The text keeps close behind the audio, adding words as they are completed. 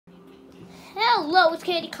Hello, it's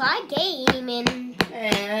Candy Clyde Gaming.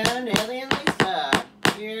 And Ellie and Lisa.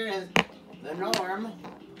 Here is the Norm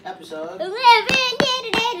episode. 11.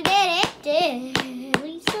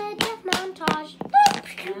 Lisa death montage.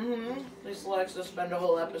 Lisa likes to spend a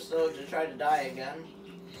whole episode to try to die again.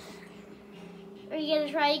 Are you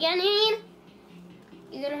gonna try again, Ian?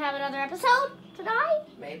 You gonna have another episode to die?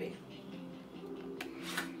 Maybe.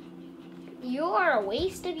 You are a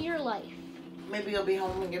waste of your life. Maybe you'll be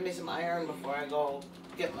home and give me some iron before I go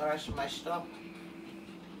get the rest of my stuff.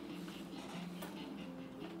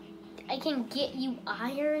 I can get you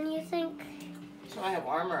iron, you think? So I have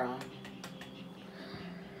armor on.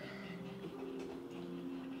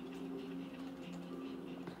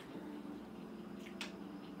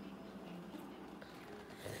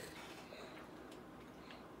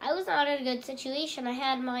 I was not in a good situation. I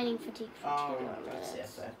had mining fatigue for 2 more that's the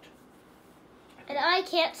minutes. effect. And I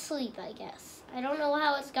can't sleep, I guess. I don't know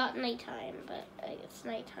how it's got nighttime, but it's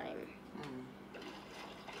nighttime.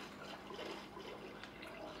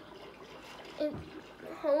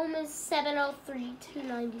 Home is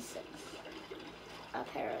 703-296.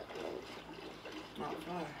 Apparently. Not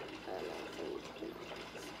far.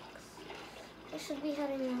 703-296. I should be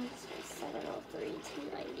heading on this way.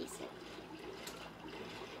 703-296.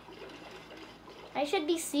 I should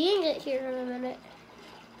be seeing it here in a minute.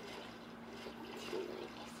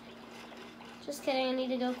 Just kidding, I need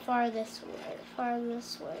to go far this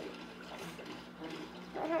way.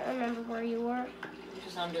 I don't remember where you were.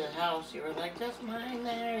 Just under the house. You were like, just mine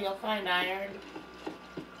there. You'll find iron.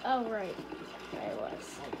 Oh, right. I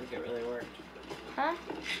was. I don't think it really worked. Huh?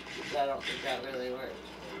 I don't think that really worked.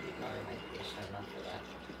 I'm not really patient enough for that.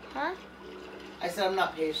 Huh? I said I'm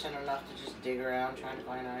not patient enough to just dig around trying to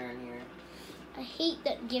find iron here. I hate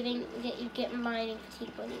that you get mining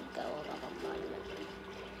fatigue when you go above a monument.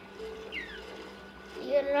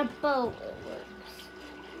 You're in a boat, it works.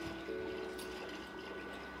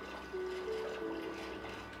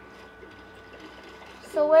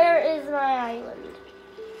 So where is my island?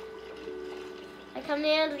 I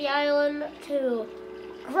command the island to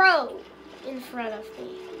grow in front of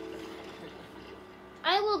me.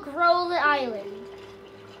 I will grow the island.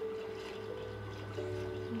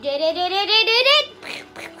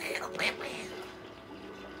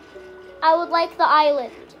 I would like the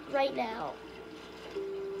island right now.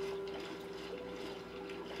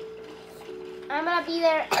 I'm gonna be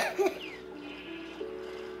there.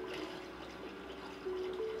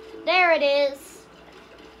 There it is.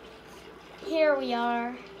 Here we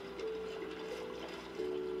are.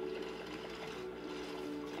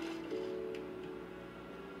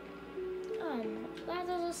 Oh no, that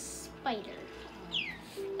is a spider.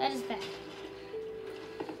 That is bad.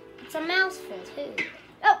 It's a mouthful too.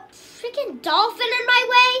 Oh, freaking dolphin in my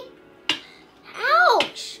way!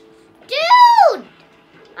 Ouch! Dude!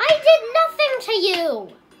 I did nothing to you!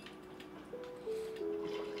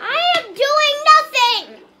 I am doing nothing!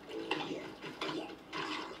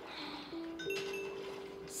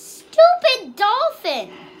 Stupid dolphin!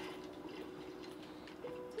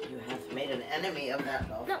 You have made an enemy of that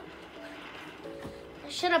dolphin. No. I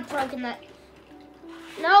should have broken that.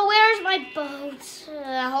 No, where's my boat?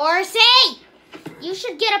 Horsey! You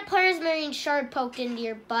should get a prismarine shard poked into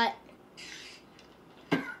your butt.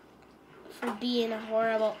 For being a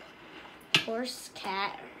horrible horse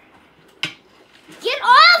cat. Get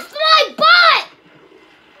off my butt!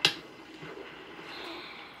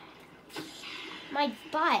 My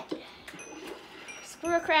butt.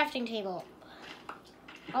 Screw a crafting table.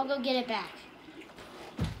 I'll go get it back.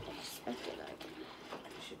 I expected I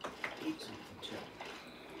should eat something too.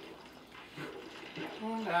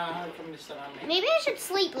 Oh, how come you sit on me? Maybe I should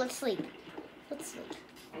sleep. Let's sleep. Let's sleep.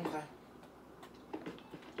 Okay.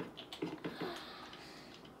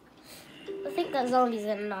 I think that zombie's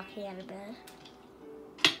gonna knock me out of bed.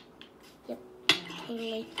 Yep.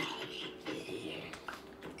 Totally.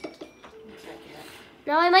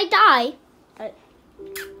 Now I might die. But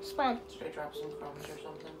it's fine. Should I drop some crumbs or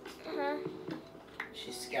something? Uh-huh.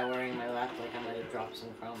 She's scouring my lap like I might have dropped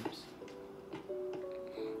some crumbs.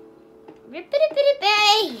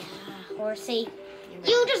 Rippity-pitty-bay! Horsey.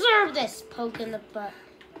 You deserve this. Poke in the butt.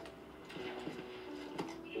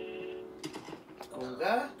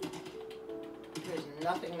 Googa? There's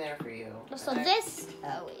nothing there for you. So this...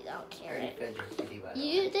 Oh, wait, I'll carry it. Fidgety, by the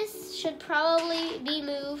way. This should probably be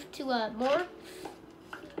moved to a more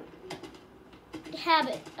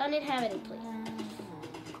uninhabited place.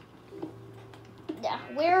 Yeah,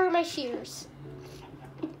 where are my shears?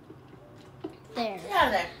 There. Get out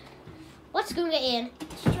of there. What's Gunga in?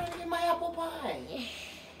 She's trying to get my apple pie.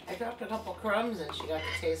 I dropped a couple crumbs and she got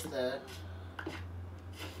to taste the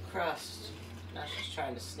crust. Now she's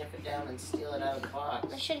trying to sniff it down and steal it out of the box.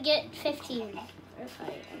 I should get 15, if I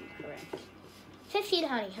am correct. 15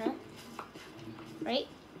 honey, huh? Right?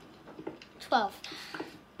 12.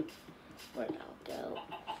 Where'd I go?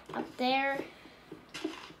 Up there.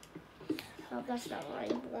 Oh, that's not where I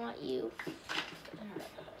want you.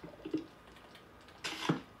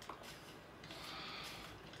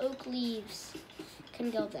 Oak leaves can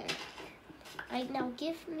go there. Now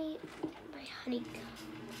give me my honeycomb.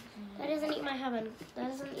 That isn't even my heaven.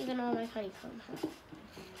 That isn't even all my honeycomb. Huh?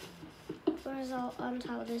 Where is all on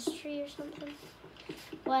top of this tree or something?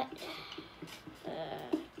 What?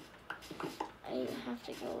 I have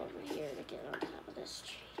to go over here to get on top of this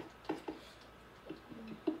tree.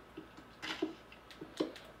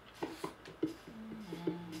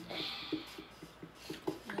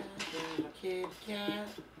 Kid cat,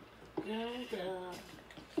 go.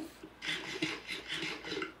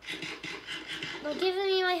 Well, give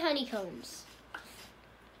me my honeycombs.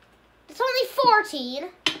 It's only 14.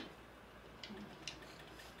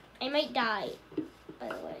 I might die, by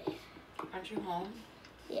the way. Aren't you home?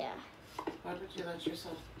 Yeah. Why would you let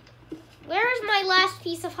yourself? Where is my last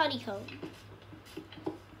piece of honeycomb?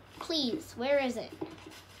 Please, where is it?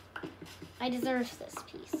 I deserve this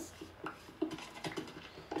piece.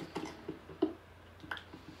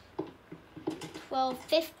 12,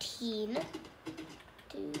 15.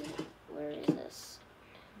 Dude, where is this?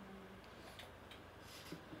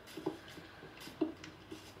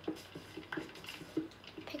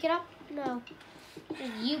 Pick it up? No.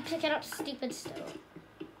 You pick it up, stupid stone.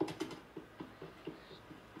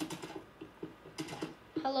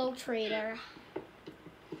 Hello, trader.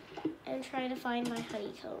 I'm trying to find my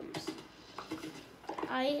honeycombs.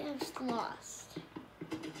 I have lost.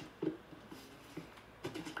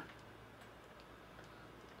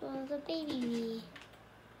 Oh, the baby bee.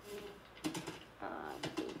 The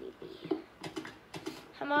baby bee.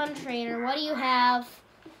 Come on, trainer. What do you have?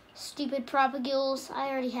 Stupid propagules. I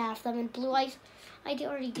already have them. And blue eyes. I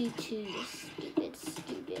already do too. You stupid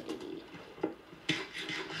stupidity.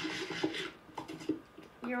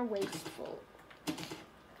 You're wasteful.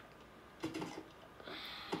 Hey,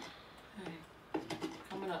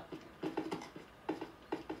 coming up.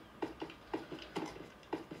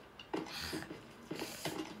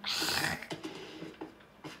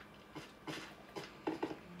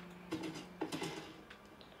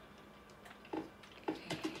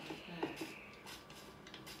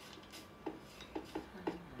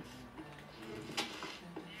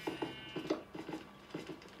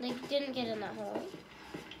 They didn't get in that hole.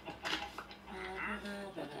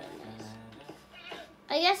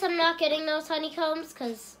 I guess I'm not getting those honeycombs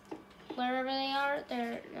because wherever they are,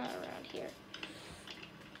 they're not around here.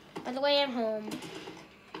 By the way, I'm home.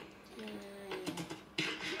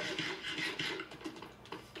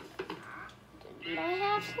 Did I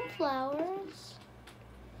have some flowers?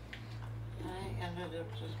 I ended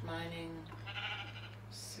up just mining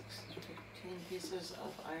 15 pieces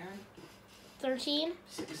of iron. 13?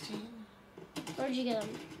 16 Where'd you get them?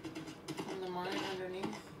 from the mine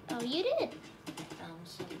underneath. Oh, you did?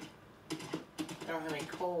 So I don't have any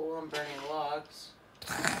coal. I'm burning logs.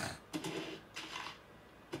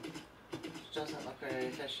 Which doesn't look very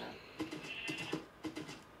efficient.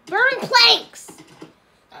 Burn planks!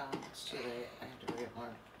 It's too late. I have to go get more.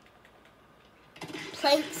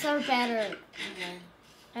 Planks are better. Okay.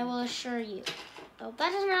 I will assure you. Oh,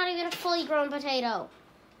 that is not even a fully grown potato.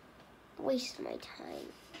 Waste my time.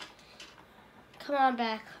 Come on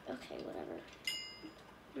back. Okay, whatever.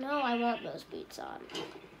 No, I want those boots on.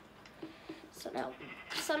 So now,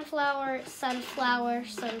 sunflower, sunflower,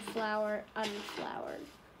 sunflower, unflowered.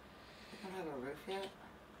 I don't have a roof yet.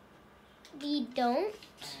 We don't.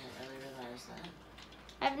 I didn't really realize that.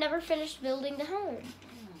 I've never finished building the home.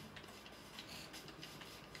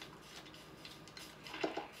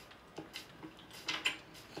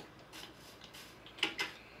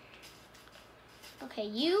 Okay,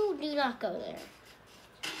 you do not go there.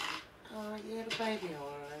 Oh, you had a baby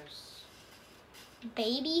horse.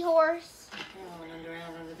 Baby horse? Yeah, went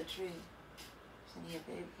under the tree. Isn't he a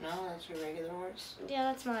baby? No, that's your regular horse. Yeah,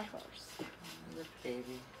 that's my horse. Oh, the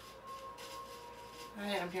baby.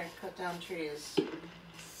 Alright, I'm here to cut down trees.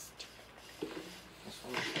 This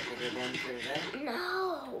one looks like a good one for today.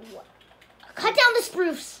 No! Cut down the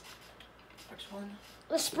spruce! Which one?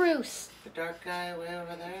 The spruce. The dark guy way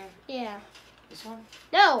over there? Yeah. This one?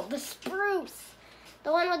 No, the spruce.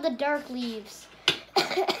 The one with the dark leaves.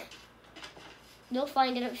 You'll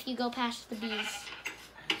find it if you go past the bees.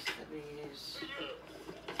 Past the bees.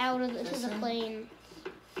 Out of to This the one? plain.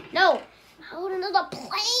 No! Out into the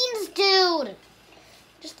plains, dude!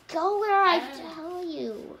 Just go where I tell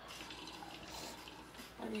you.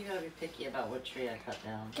 gotta be picky about what tree I cut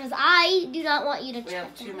down. Because I do not want you to We have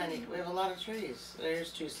cut too them. many. We have a lot of trees.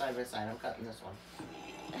 There's two side by side. I'm cutting this one.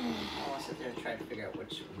 I want to sit there and try to figure out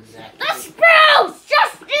which exact. The spruce!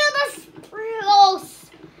 Just do the spruce!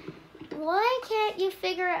 Why can't you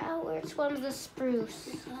figure out which one's the spruce?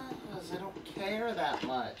 Because I don't care that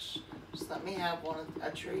much. Just let me have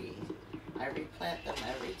a tree. I replant them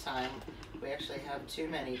every time. We actually have too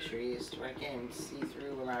many trees to where I can't even see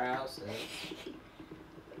through where our house is.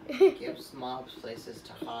 Gives mobs places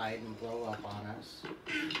to hide and blow up on us.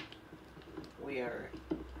 We are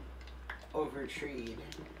over-treed.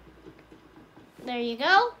 There you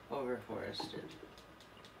go. Over-forested.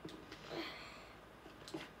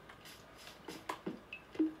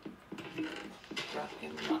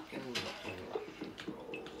 Rockin', rockin', rockin', rockin',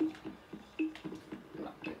 roll.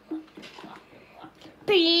 Rockin', rockin', rockin', rockin'.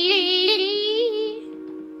 Beep.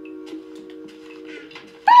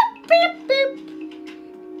 Boop, beep, beep.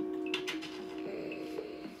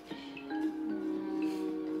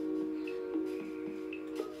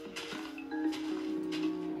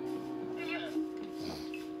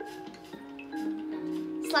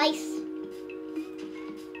 Slice.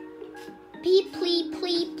 Beep, pleep,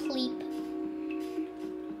 pleep, pleep.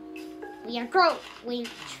 We are growing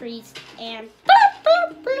trees and bloop,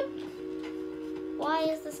 bloop, bloop. Why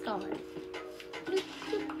is this going? Bloop,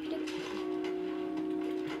 bloop, bloop.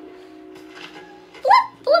 Bloop,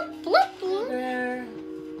 bloop, bloop, bloop. There.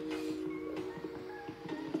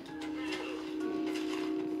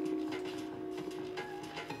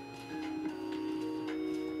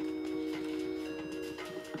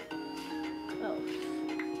 Oh.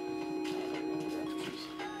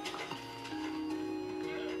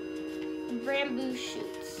 Bamboo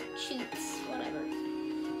shoots, whatever.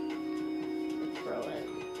 Grow it.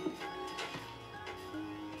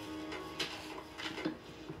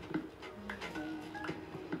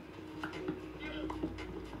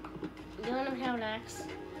 You want to have an axe?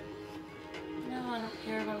 No, I don't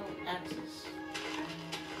care about axes.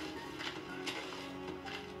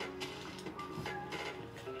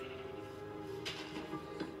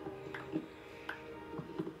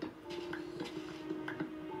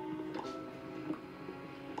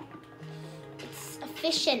 It's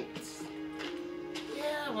efficient.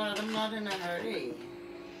 Yeah, but I'm not in a hurry.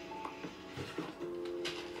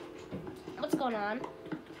 What's going on?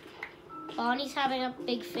 Bonnie's having a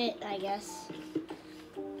big fit, I guess.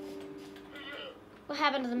 What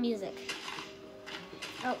happened to the music?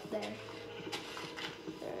 Oh, there.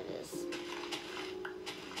 There it is.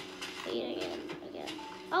 Fading in again.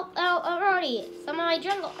 Oh, already. One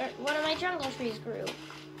of my jungle trees grew.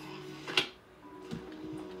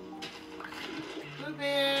 Blue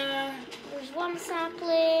bear. There's one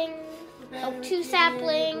sapling, Blue bear, oh, two Blue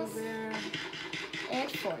saplings, bear. and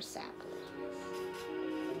 4 saplings.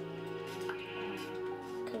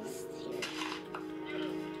 Cause here,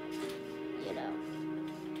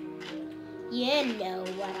 you know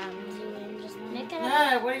what I'm doing. Just making it.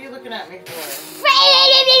 Yeah, what are you looking at me for?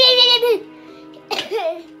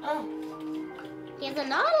 Oh, He has a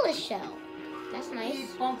Nautilus shell. That's he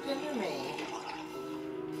nice. bumped into me.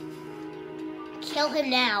 Kill him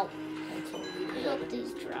now. I totally I did. hope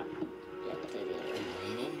these drop. Yeah, they did.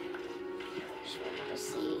 Laney, Just wanted to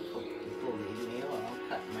see. people leave me alone. I'm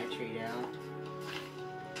cutting my tree down.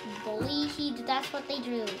 Bully, that's what they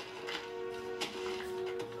drew.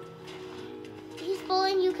 He's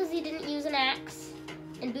bullying you because he didn't use an axe.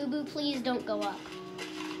 And Boo Boo, please don't go up.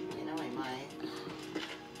 You know I might.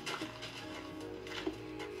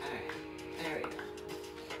 Alright, there we go.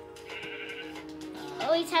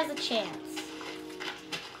 Always has a chance.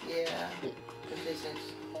 Yeah, because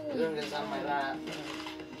Lunga's on my lap.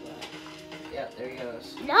 Yep, there he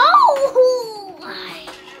goes. No!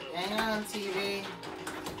 Hang on, TV.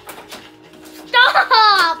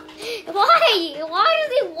 Stop! Why? Why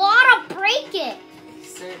does he want to break it? He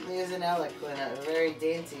certainly isn't eloquent. I'm very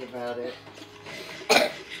dainty about it.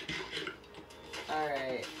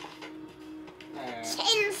 Alright. Alright.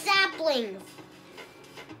 10 saplings.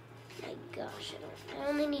 My gosh, I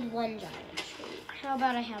only need one giant tree. How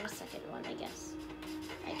about I have a second one, I guess?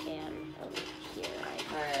 I can. Over here,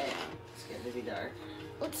 Alright. It's getting to be dark.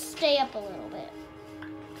 Let's stay up a little bit.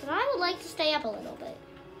 Because I would like to stay up a little bit.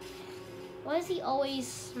 Why does he always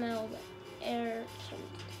smell the air,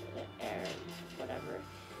 whatever,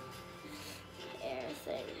 air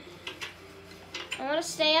thing? I want to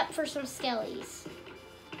stay up for some skellies.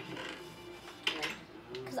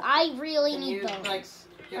 Because I really Can need you, those. like,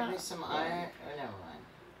 give me some iron? Oh, never mind.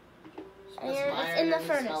 Put some Iron, it's iron in the the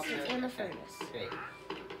furnace. smelter. It's in the Okay, furnace. Great.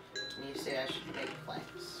 And you say I should make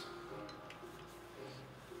planks.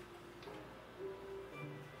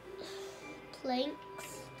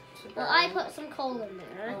 planks. To Well, I burn? put some coal in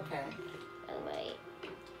there. Okay. Oh, wait.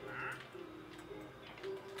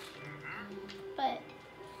 But,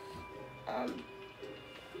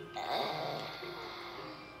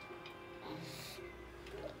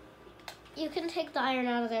 you can take the iron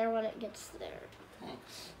out of there when it gets there.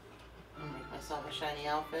 Thanks. I'm gonna make myself a shiny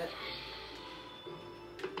outfit.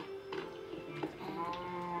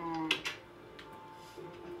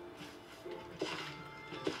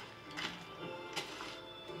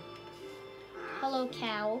 Hello,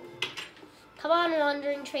 cow. Come on,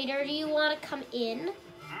 wandering trader. Do you want to come in?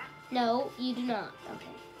 No, you do not. Okay.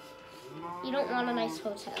 You don't want a nice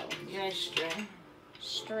hotel. You got a string?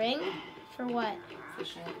 String? For what?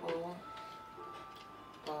 Fishing pole?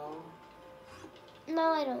 Bow? No,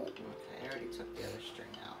 I don't. Okay, I already took the other string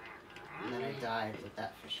out. And then I died with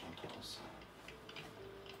that fishing pole, so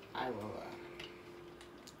I will,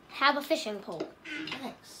 Have a fishing pole.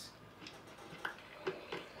 thanks.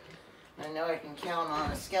 I know I can count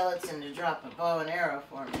on a skeleton to drop a bow and arrow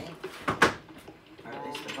for me. Or at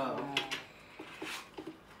least a bow.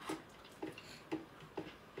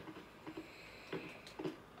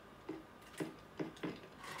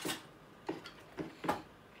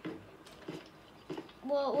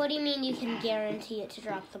 Well, what do you mean you can guarantee it to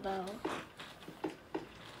drop the bow?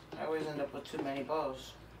 I always end up with too many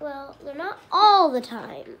bows. Well, they're not all the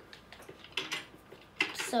time.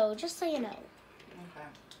 So, just so you know.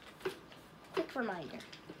 Okay. Quick reminder.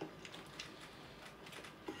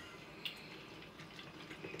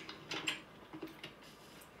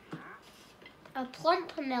 A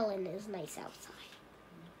plump melon is nice outside.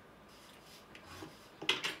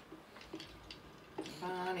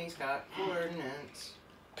 Bonnie's got coordinates.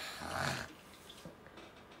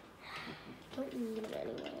 Don't need it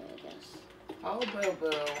anyway, I guess. Oh,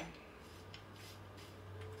 boo-boo.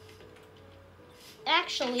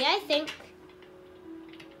 Actually, I think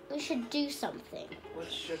we should do something.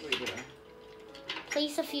 What should we do?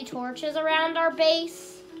 Place a few torches around our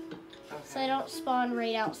base Okay. so they don't spawn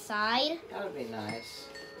right outside. That would be nice.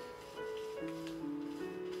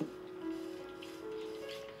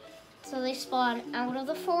 So they spawn out of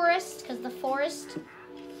the forest, because the forest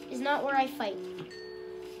is not where I fight.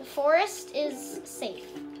 The forest is safe.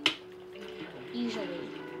 Usually.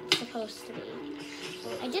 It's supposed to be.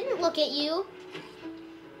 I didn't look at you.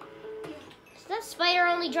 Does that spider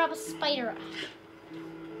only drop a spider?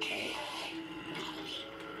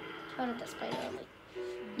 How did that spider only?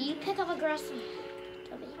 Did you pick up a grass?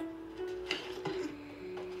 Tell me.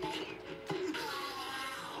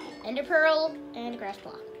 Ender pearl and grass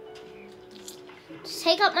block. Just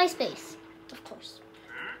take up my space, of course.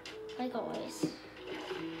 Like always.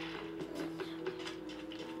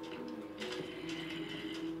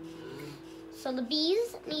 So the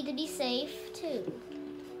bees need to be safe too.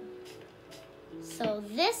 So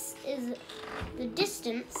this is the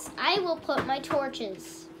distance I will put my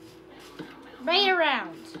torches. Right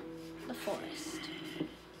around the forest.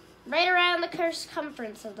 Right around the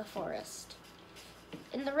circumference of the forest.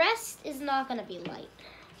 And the rest is not going to be light.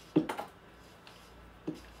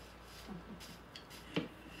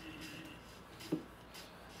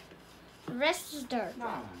 The rest is dark.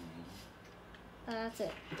 That's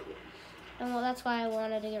it. And well, that's why I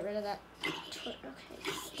wanted to get rid of that. Okay,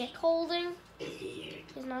 stick holding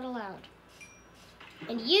is not allowed.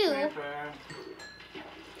 And you Creeper.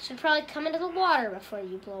 should probably come into the water before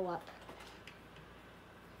you blow up.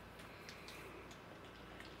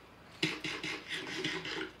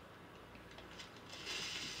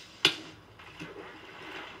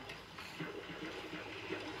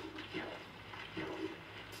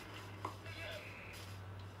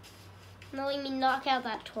 No, let me knock out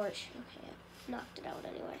that torch. Okay, I knocked it out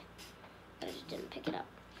anyway. But I just didn't pick it up.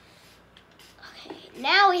 Okay,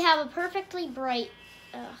 now we have a perfectly bright...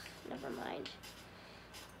 Ugh, never mind.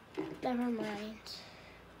 Never mind.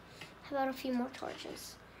 How about a few more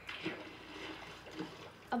torches?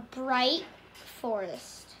 A bright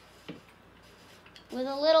forest. With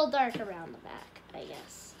a little dark around the back, I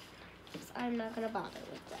guess. 'Cause I'm not going to bother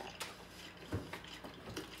with that.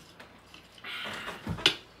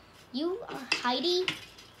 You are Heidi?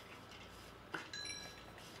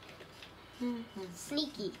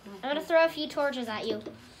 Sneaky. I'm going to throw a few torches at you.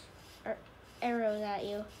 Or arrows at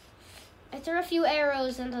you. I threw a few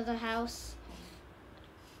arrows into the house.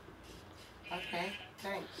 Okay,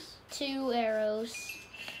 thanks. 2 arrows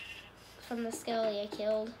from the skelly I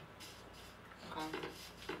killed. Come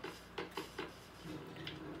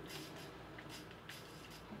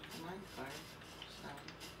on, fire.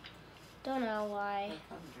 Don't know why. No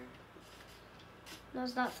thunder. No,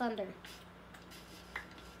 it's not thunder.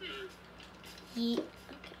 Yeet.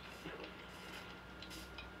 Okay.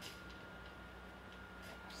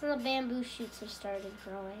 Some of the bamboo shoots have started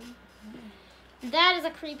growing. That is a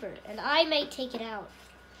creeper, and I may take it out.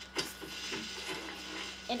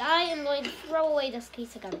 And I am going to throw away this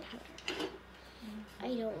piece of gunpowder. I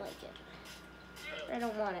don't like it. I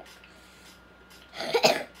don't want it.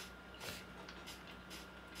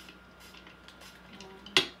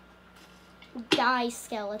 Die,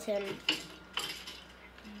 skeleton. A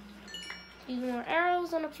few more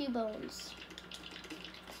arrows and a few bones.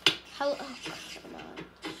 How? Oh, come on.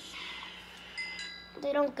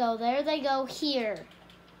 They don't go there. They go here.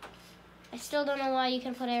 I still don't know why you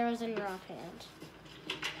can put arrows in your offhand.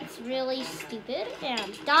 It's really stupid.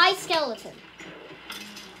 And die, skeleton.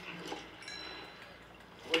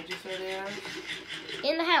 Where'd you throw the arrows?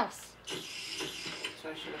 In the house. So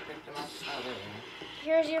I should have picked them up. Oh, there they are.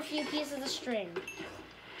 Here's your few pieces of string. Did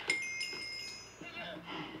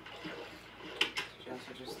you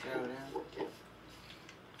also just throw it in?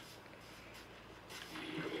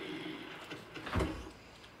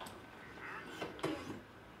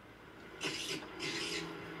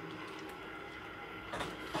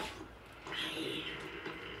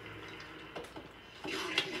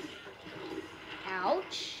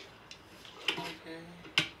 Ouch. Okay.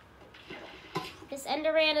 This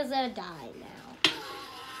Enderman is gonna die now.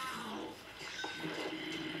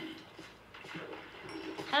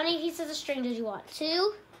 How many pieces of string did you want?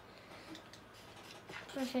 2?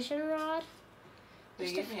 For a fishing rod?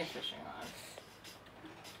 They gave me a fishing rod.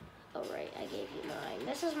 Oh, right, I gave you mine.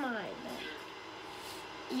 This is mine.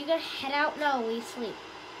 You gonna head out? No, we sleep.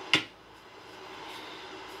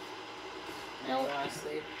 Now you want to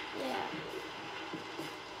sleep? Yeah.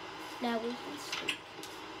 Now we can sleep.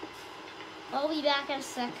 I'll be back in a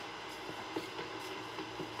sec.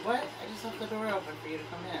 What? I just left the door open for you to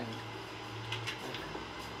come in.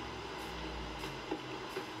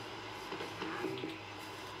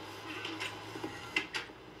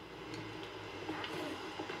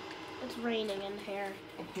 It's raining in here.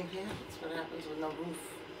 Yeah, that's what happens with no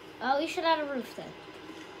roof. Oh, we should add a roof then.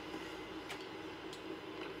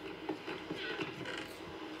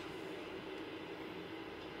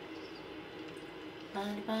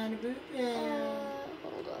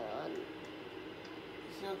 Hold on.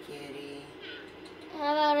 So kitty.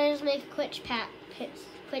 How about I just make a quick patchwork?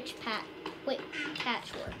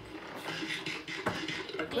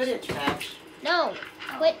 A Quidditch patch. No,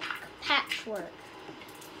 quick patchwork.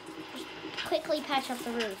 Just quickly patch up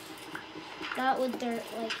the roof. Not with dirt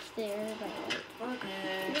like there, but like. I'm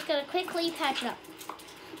Okay. just gonna quickly patch it up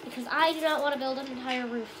because I do not want to build an entire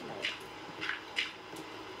roof tonight.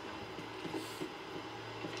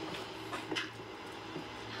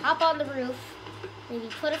 Hop on the roof. Maybe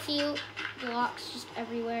put a few blocks just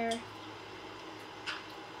everywhere.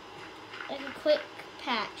 Like a quick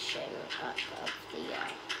patching up of the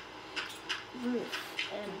roof.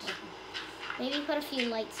 And maybe put a few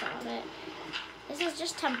lights on it. This is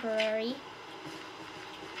just temporary,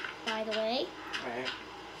 by the way. Right.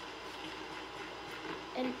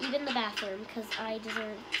 And even the bathroom, because I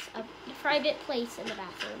deserve a private place in the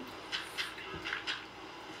bathroom.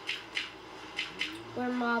 Where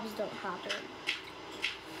mobs don't hop in.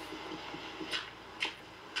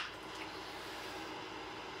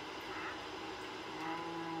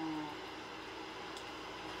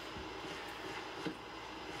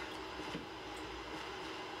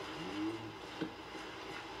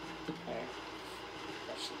 There.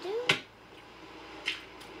 That should do.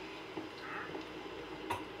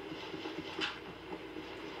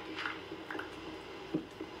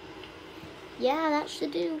 Yeah, that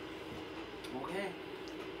should do. Okay.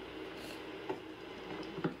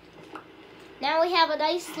 Now we have a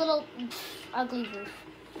nice little ugly roof.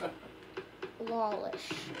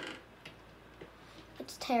 Lawlish.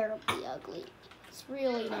 It's terribly ugly. It's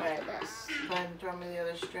really not the best. Go ahead and throw me the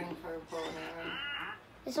other string for a bow and arrow.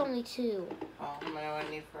 It's only 2. Oh, how many do I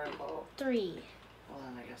need for a bow? 3. Hold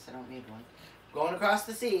on, I guess I don't need one. Going across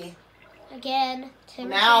the sea. Again,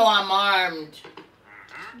 Timothy. Now I'm armed.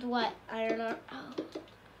 What? Iron arm? Oh.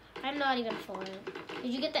 I'm not even full.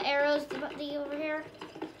 Did you get the arrows over here?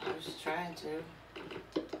 I was trying to.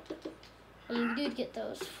 Well, you did get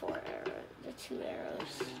those 4 arrows. The 2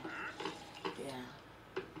 arrows. Yeah.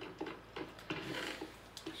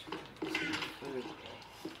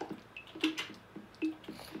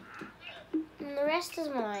 And the rest is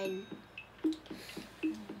mine.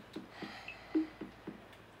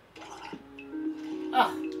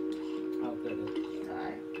 Oh. Oh, good.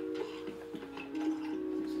 Die.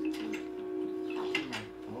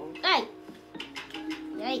 Hey!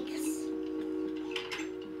 Yikes.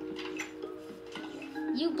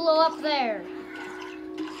 You blow up there.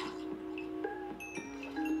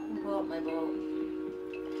 Blow up my boat.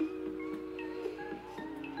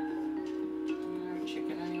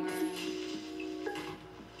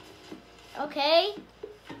 Okay.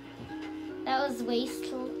 That was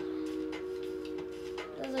wasteful.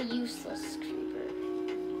 That was a useless creeper.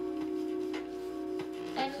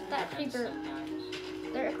 And that creeper,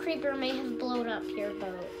 their creeper may have blown up your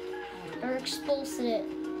boat. Or expulsed it.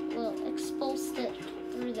 Well, expulsed it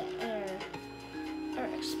through the air. Or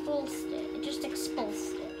expulsed it. It just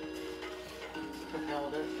expulsed it.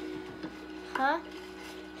 Propelled it. Huh?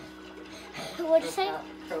 What'd you say?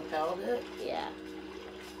 Propelled it. Yeah.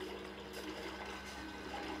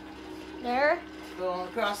 There. Going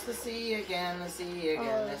across the sea again, the sea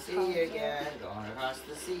again, the sea again. Going across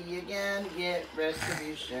the sea again, get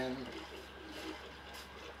retribution.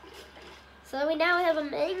 So we now have a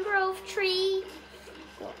mangrove tree.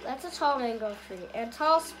 Well, that's a tall mangrove tree. And a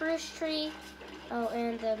tall spruce tree. Oh,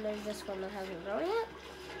 and then there's this one that hasn't grown yet.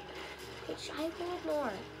 Which I will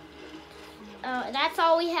ignore. And that's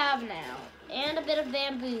all we have now. And a bit of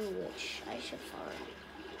bamboo, which I should farm.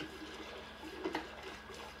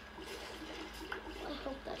 I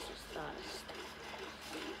hope that's just not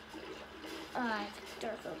a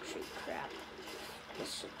dark oak tree crap.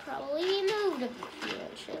 This should probably be moved a few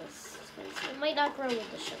inches. It might not grow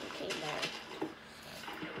with the sugarcane there.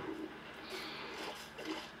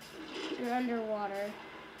 You're underwater.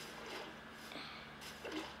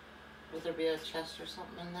 Would there be a chest or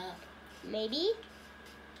something in that? Maybe.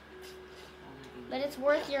 But it's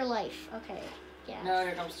worth your life. Okay. Yeah. No,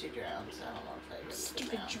 here comes 2 drowns. I don't want to fight with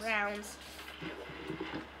Stupid the drowns. I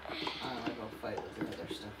don't want to go fight with the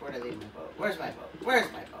other stuff. Where'd I leave my boat? Where's my boat?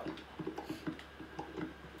 Where's my boat?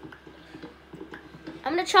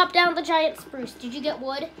 I'm gonna chop down the giant spruce. Did you get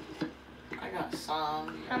wood? I got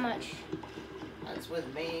some. How much? That's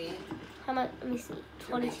with me. How much? Let me see.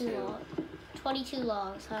 22 22. logs. 22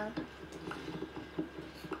 logs, huh?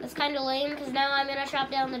 That's kind of lame because now I'm gonna chop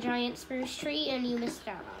down the giant spruce tree and you missed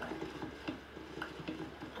out on it.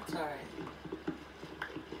 That's alright.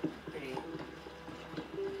 Pretty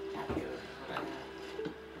happy with what I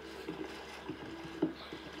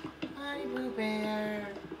have. Hi, Boo Bear.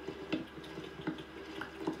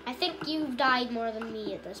 I think you've died more than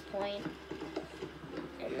me at this point.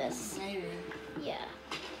 In this, Maybe. yeah.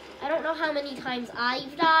 I don't know how many times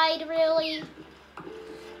I've died, really.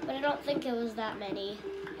 But I don't think it was that many.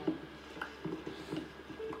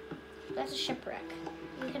 That's a shipwreck.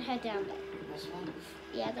 You can head down there. This one?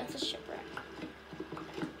 Yeah, that's a shipwreck.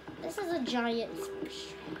 This is a giant spruce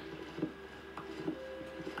tree.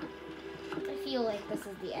 I feel like this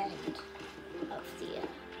is the end of the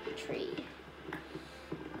tree.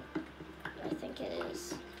 I think it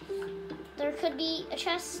is. There could be a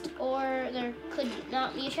chest, or there could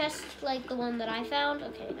not be a chest, like the one that I found.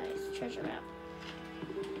 Okay, nice. Treasure map.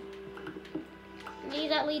 Maybe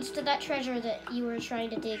that leads to that treasure that you were trying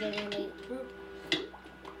to dig in.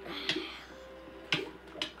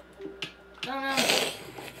 No, no.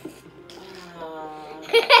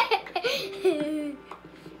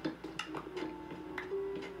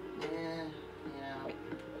 Yeah,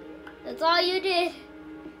 That's all you did.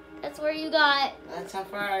 That's where you got. that's how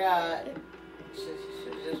far I got.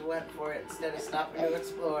 Should just went for it instead of stopping to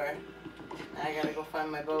explore. Now I gotta go find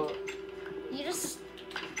my boat. You just...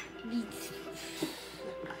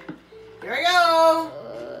 Here we go!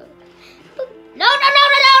 No,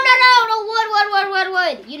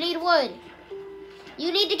 wood. You need wood.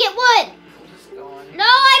 You need to get wood. I'm just going. No,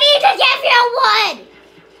 I need to give you wood.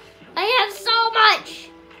 I have so much.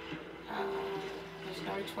 There's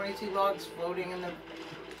only 22 logs floating in the...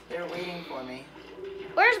 They're waiting for me.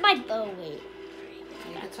 Where's my boat? Wait.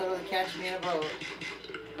 You could totally catch me in a boat.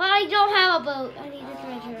 But I don't have a boat. I need a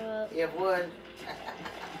treasure boat. You have wood.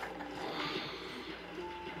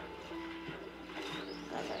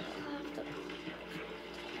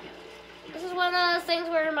 This is one of those things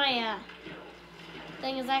where my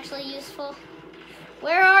thing is actually useful.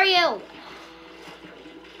 Where are you?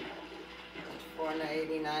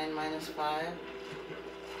 489 minus 5.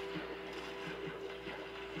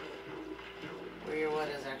 Where your wood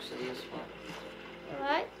is actually useful.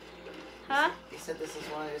 What? Huh? You said this is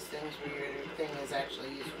one of those things where your thing is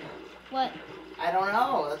actually useful. What? I don't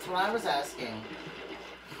know. That's what I was asking.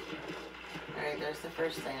 Alright, there's the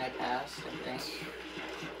first thing I passed, I think.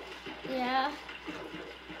 Yeah.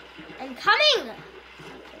 I'm coming!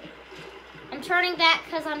 I'm turning back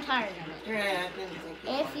because I'm tired of it. Yeah, I didn't think you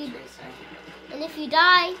If wanted you- chasing. And if you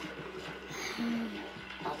die...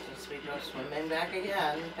 I'll just be go swimming back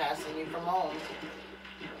again, passing you from home.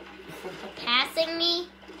 Passing me?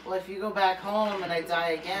 Well, if you go back home and I die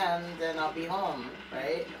again, then I'll be home,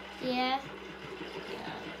 right? Yeah.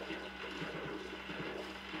 Yeah.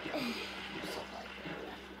 Something like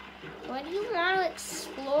that. What do you want to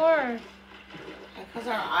explore? I Because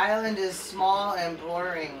our island is small and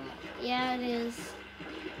boring. Yeah, it is.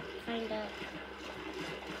 Kinda.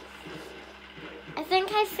 I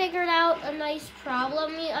think I figured out a nice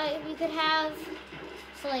problem you could have.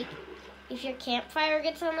 So, like, if your campfire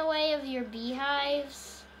gets on the way of your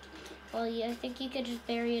beehives, well, yeah, I think you could just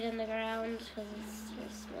bury it in the ground because it's too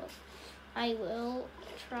small. I will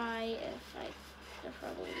try if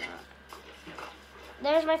probably not.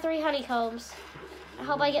 There's my 3 honeycombs. I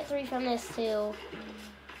hope I get 3 from this too.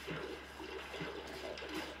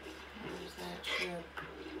 Where's that ship?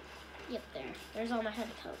 Yep, there. There's all my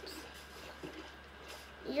honeycombs.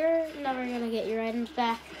 You're never gonna get your items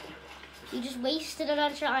back. You just wasted a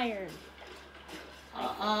bunch of iron.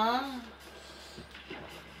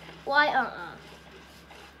 Why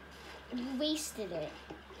You wasted it.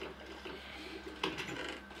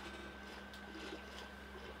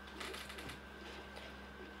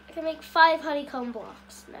 I can make 5 honeycomb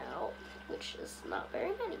blocks now, which is not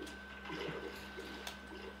very many.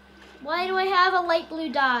 Why do I have a light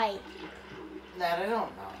blue dye? That I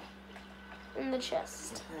don't know. In the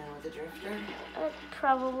chest. With the drifter?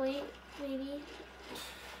 Probably, maybe.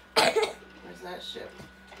 Where's that ship?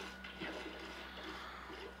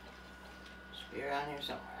 Should be around here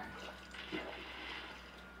somewhere.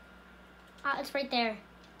 It's right there.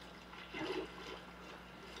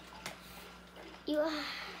 I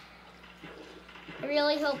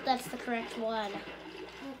really hope that's the correct one.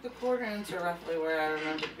 The coordinates are roughly where I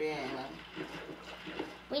remember being.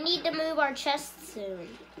 We need to move our chest soon.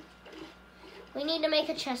 We need to make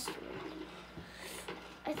a chest room.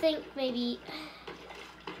 I think maybe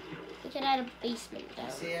we could add a basement down. I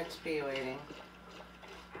see XP waiting.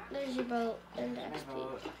 There's your boat and There's XP. my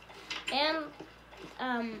boat. And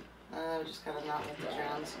we just gotta not let the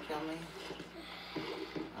drowns kill me.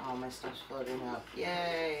 Oh, my stuff's floating up.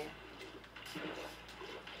 Yay!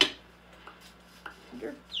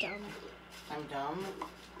 You're dumb. I'm dumb?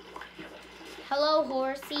 Hello,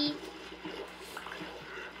 horsey.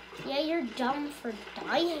 Yeah, you're dumb for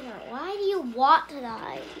dying. Why do you want to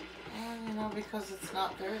die? Well, because it's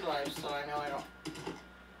not third life, so I know I don't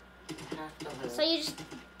have to live. So you just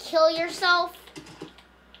kill yourself?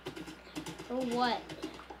 Or what?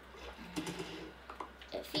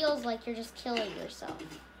 It feels like you're just killing yourself.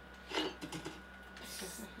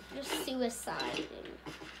 Just suicide.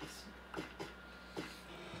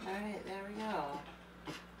 Alright, there we go.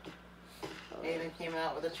 Aiden came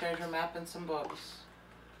out with a treasure map and some books.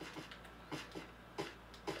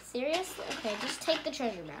 Seriously? Okay, just take the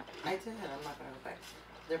treasure map. I did. I'm not gonna go back.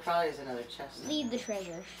 There probably is another chest. Leave the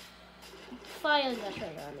treasure. Find the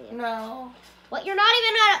treasure on the end. No. What? You're not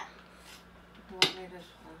even gonna... You want me to...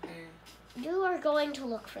 Okay. You are going to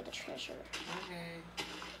look for the treasure. Okay.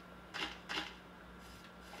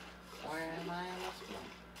 Where am I in this one?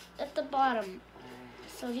 At the bottom.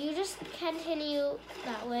 So you just continue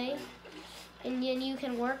that way. And then you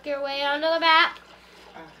can work your way onto the map.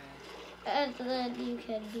 Okay. And then you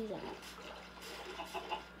can do that.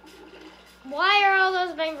 Why are all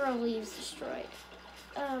those mangrove leaves destroyed?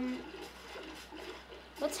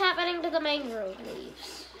 What's happening to the mangrove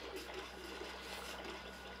leaves?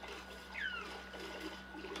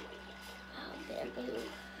 Oh, bamboo.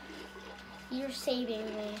 You're saving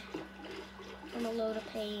me from a load of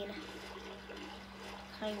pain.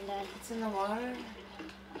 Kinda. It's in the water?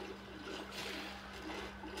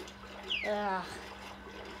 Ugh.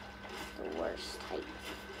 The worst type.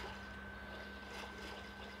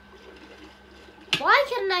 Why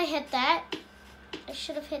couldn't I hit that? I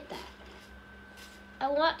should have hit that. I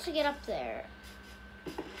want to get up there.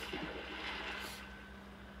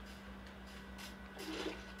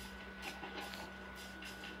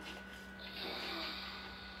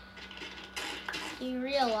 You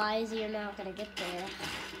realize you're not gonna get there.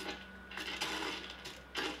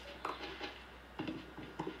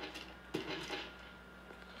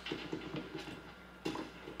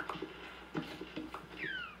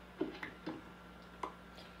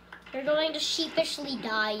 You're going to sheepishly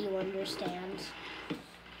die, you understand.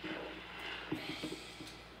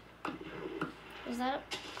 Is that a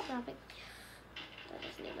tropic? That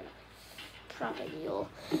isn't even a propagule.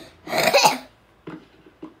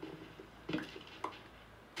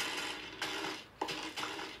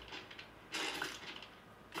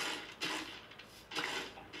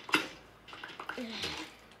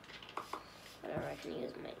 Whatever, I can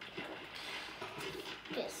use my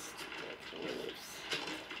fist with leaves.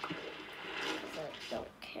 I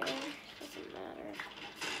don't care. Doesn't matter.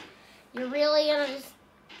 You're really gonna just...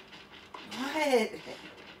 What?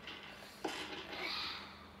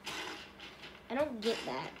 I don't get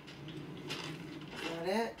that. Is that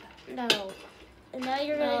it? No. And now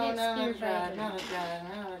you're gonna get not a speared by a dragon, dragon. not a dragon,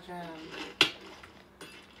 not a dragon.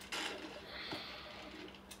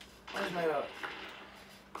 Where's my boat?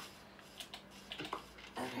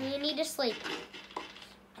 Okay. You need to sleep.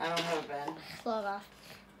 I don't have a bed. Log off.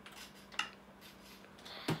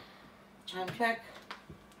 Time check.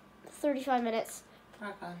 35 minutes.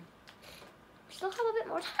 Rock on. Still have a bit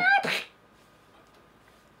more time.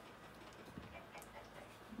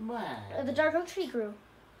 What? The dark oak tree grew.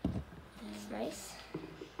 It's nice.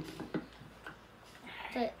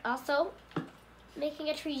 But also, making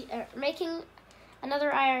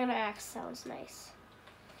another iron axe sounds nice.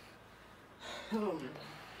 Oh,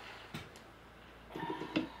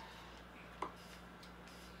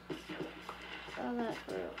 that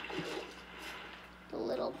grew. The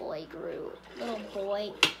little boy grew. Little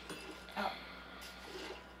boy. well,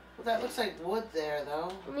 that looks like wood there,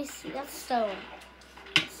 though. Let me see. That's stone.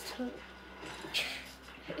 That's stone.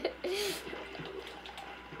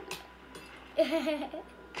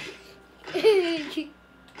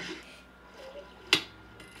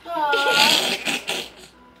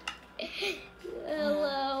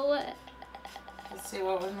 Hello. Let's see,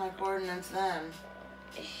 what was my coordinates then?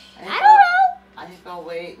 I don't know. I think I'll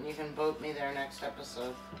wait and you can boat me there next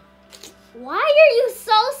episode. Why are you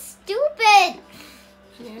so stupid?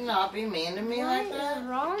 Can you not be mean to me like What that? is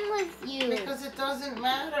wrong with you? Because it doesn't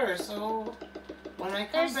matter, so when I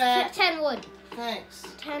come There's back... 10 wood. Thanks.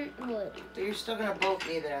 10 wood. But you're still gonna boat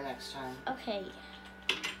me there next time. Okay.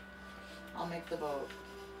 I'll make the boat.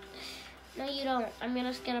 No, you don't. I'm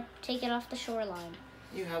just gonna take it off the shoreline.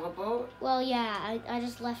 You have a boat? Well, yeah, I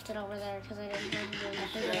just left it over there because I didn't know you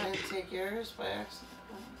were Sure I didn't take yours by accident?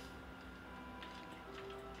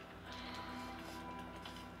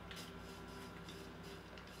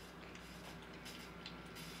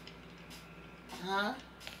 Huh?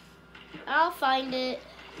 I'll find it.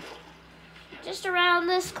 Just around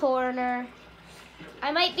this corner.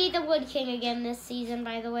 I might be the Wood King again this season,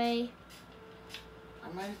 by the way.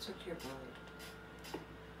 I might have took your boat.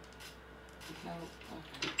 No,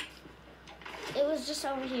 okay. It was just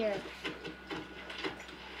over here.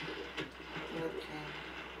 Wood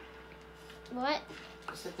King. What?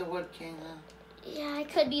 Is it the Wood King, huh? Yeah, I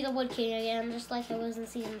could be the Wood King again, just like I was in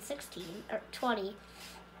season 16 or 20.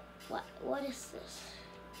 What is this?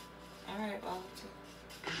 Alright, well,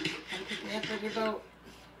 come pick me up with your boat.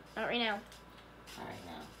 Not right now. Alright,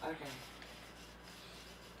 now. Okay.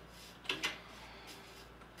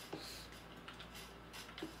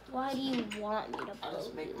 Why do you want me to boat I'll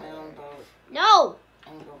just make my own boat. No!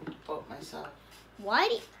 and go boat myself. Why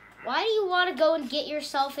do you want to go and get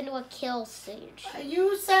yourself into a kill stage?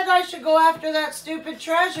 You said I should go after that stupid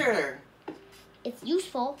treasure. It's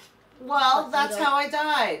useful, Well, But that's you how I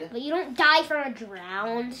died. but you don't die from a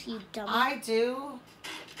drowned, you dumb. I do.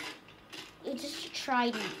 You just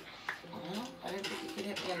tried me. Well, I didn't think you could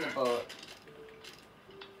hit me in the boat.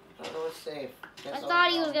 I thought it was safe. I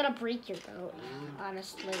thought he was gonna break your boat,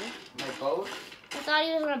 honestly. My boat? I thought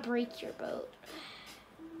he was gonna break your boat.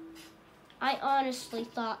 I honestly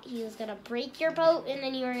thought he was gonna break your boat and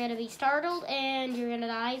then you were gonna be startled and you're gonna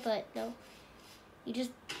die, but no. You just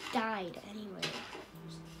died anyway.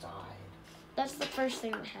 Just died. That's the first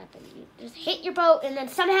thing that happened. You just hit your boat and then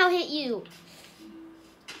somehow hit you.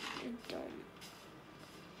 You're dumb.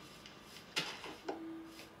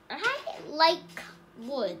 I like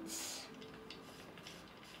woods.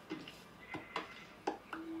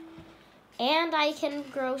 And I can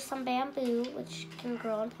grow some bamboo, which can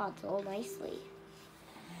grow in pots all nicely.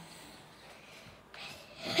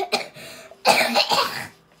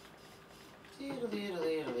 You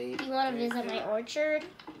want to visit my orchard?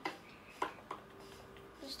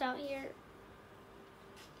 Just out here.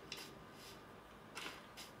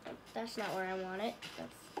 That's not where I want it.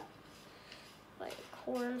 That's like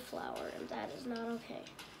cornflower, and that is not okay.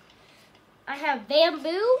 I have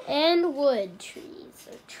bamboo and wood trees.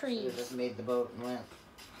 Or Should have trees. just made the boat and went.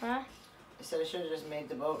 Huh? I said I should have just made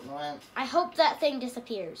the boat and went. I hope that thing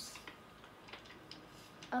disappears.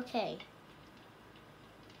 Okay.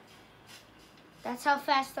 That's how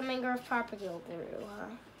fast the mangrove propagule grew, huh?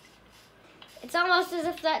 It's almost as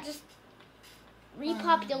if that just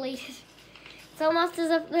repopulated. It's almost as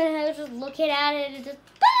if I was just looking at it and it just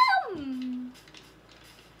boom!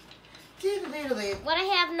 Doodle-doodle-dee. What I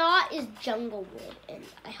have not is jungle wood, and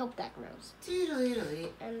I hope that grows. Doodle-doodle-dee.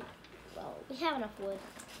 And, well, we have enough wood.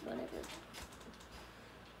 Whatever.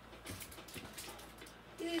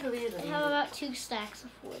 I Doodle-doodle-dee. have about 2 stacks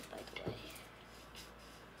of wood, by the way.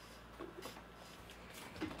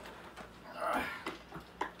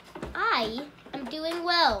 I am doing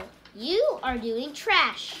well. You are doing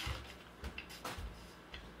trash.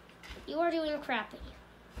 You are doing crappy.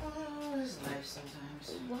 Oh, it's life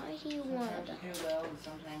sometimes. Why do you want Sometimes you do well and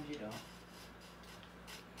sometimes you don't.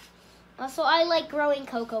 Also, I like growing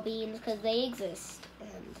cocoa beans because they exist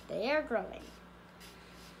and they are growing.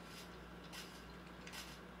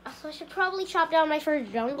 Also, I should probably chop down my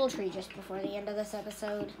first jungle tree just before the end of this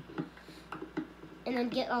episode. And then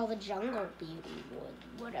get all the jungle beauty wood,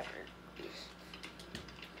 whatever.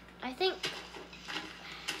 I think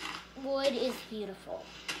wood is beautiful.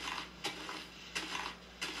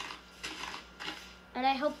 And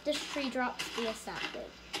I hope this tree drops me a sapling.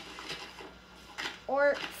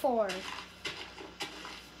 Or 4.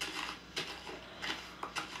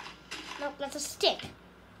 Nope, that's a stick.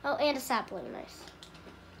 Oh, and a sapling, nice.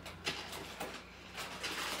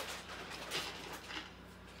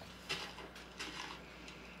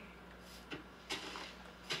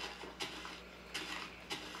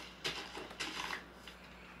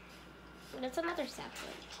 That's another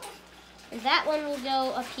sapling. And that one will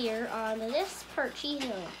go up here on this perchy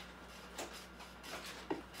hill.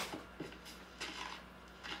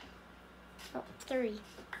 Oh, 3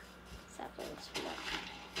 saplings.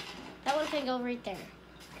 That one can go right there.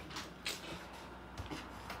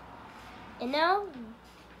 And now,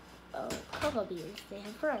 oh, cocoa beans, they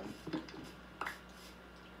have grown.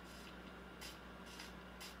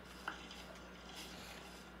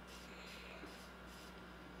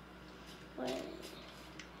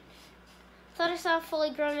 Thought I saw a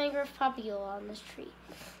fully grown mangrove papio on this tree.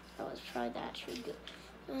 That was probably that tree. Good.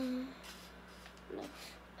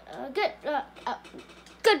 Good.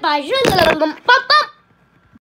 Goodbye.